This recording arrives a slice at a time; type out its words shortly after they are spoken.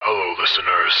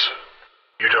listeners.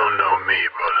 You don't know me,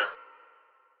 but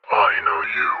I know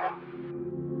you.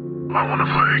 I want to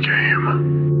play a game.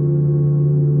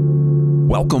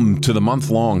 Welcome to the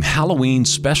month-long Halloween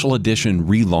special edition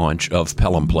relaunch of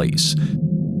Pelham Place.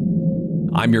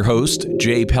 I'm your host,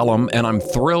 Jay Pelham, and I'm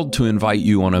thrilled to invite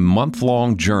you on a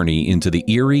month-long journey into the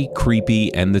eerie,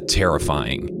 creepy, and the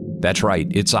terrifying. That's right,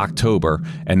 it's October,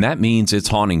 and that means it's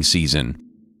haunting season.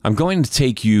 I'm going to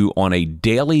take you on a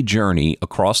daily journey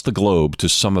across the globe to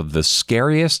some of the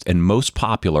scariest and most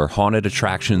popular haunted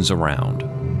attractions around.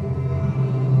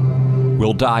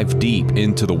 We'll dive deep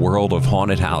into the world of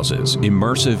haunted houses,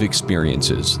 immersive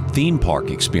experiences, theme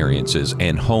park experiences,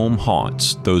 and home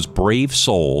haunts, those brave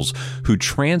souls who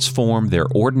transform their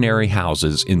ordinary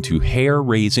houses into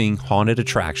hair-raising haunted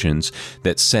attractions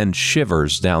that send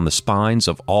shivers down the spines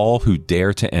of all who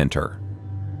dare to enter.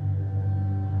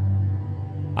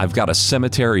 I've got a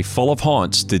cemetery full of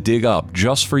haunts to dig up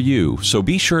just for you, so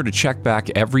be sure to check back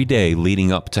every day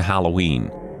leading up to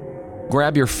Halloween.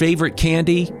 Grab your favorite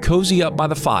candy, cozy up by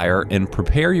the fire, and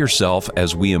prepare yourself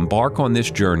as we embark on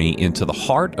this journey into the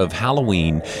heart of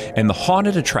Halloween and the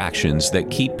haunted attractions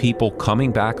that keep people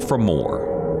coming back for more.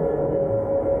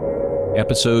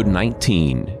 Episode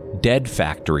 19, Dead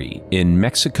Factory in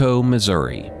Mexico,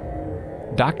 Missouri.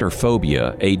 Dr.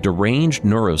 Phobia, a deranged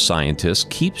neuroscientist,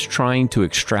 keeps trying to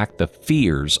extract the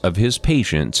fears of his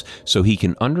patients so he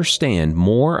can understand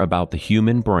more about the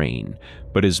human brain,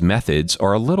 but his methods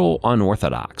are a little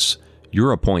unorthodox.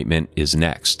 Your appointment is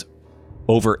next.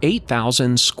 Over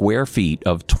 8,000 square feet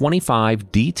of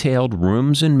 25 detailed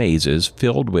rooms and mazes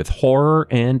filled with horror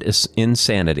and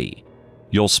insanity.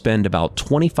 You'll spend about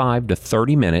 25 to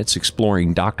 30 minutes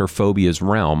exploring Dr. Phobia's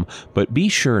realm, but be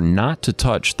sure not to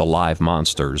touch the live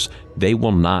monsters. They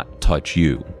will not touch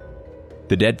you.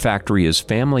 The Dead Factory is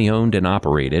family-owned and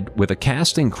operated, with a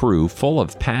cast and crew full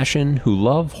of passion who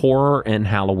love horror and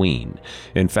Halloween.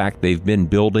 In fact, they've been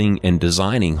building and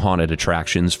designing haunted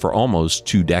attractions for almost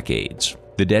 2 decades.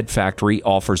 The Dead Factory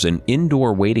offers an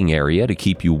indoor waiting area to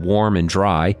keep you warm and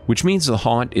dry, which means the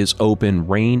haunt is open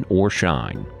rain or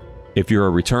shine. If you're a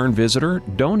return visitor,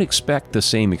 don't expect the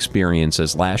same experience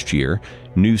as last year.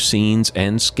 New scenes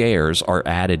and scares are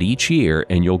added each year,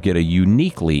 and you'll get a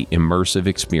uniquely immersive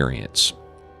experience.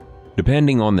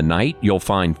 Depending on the night, you'll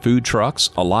find food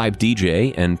trucks, a live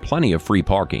DJ, and plenty of free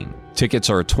parking. Tickets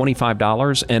are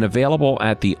 $25 and available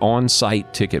at the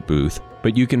on-site ticket booth,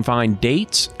 but you can find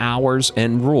dates, hours,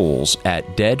 and rules at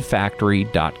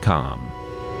deadfactory.com.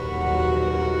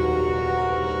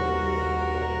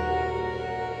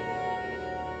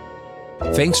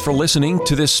 Thanks for listening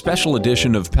to this special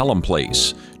edition of Pelham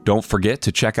Place. Don't forget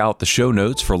to check out the show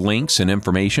notes for links and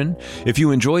information. If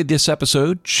you enjoyed this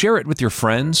episode, share it with your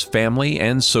friends, family,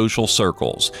 and social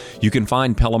circles. You can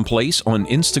find Pelham Place on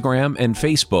Instagram and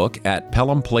Facebook at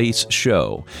Pelham Place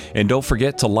Show. And don't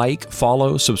forget to like,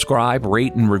 follow, subscribe,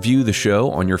 rate, and review the show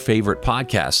on your favorite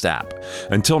podcast app.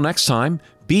 Until next time,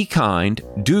 be kind,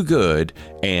 do good,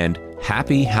 and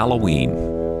happy Halloween.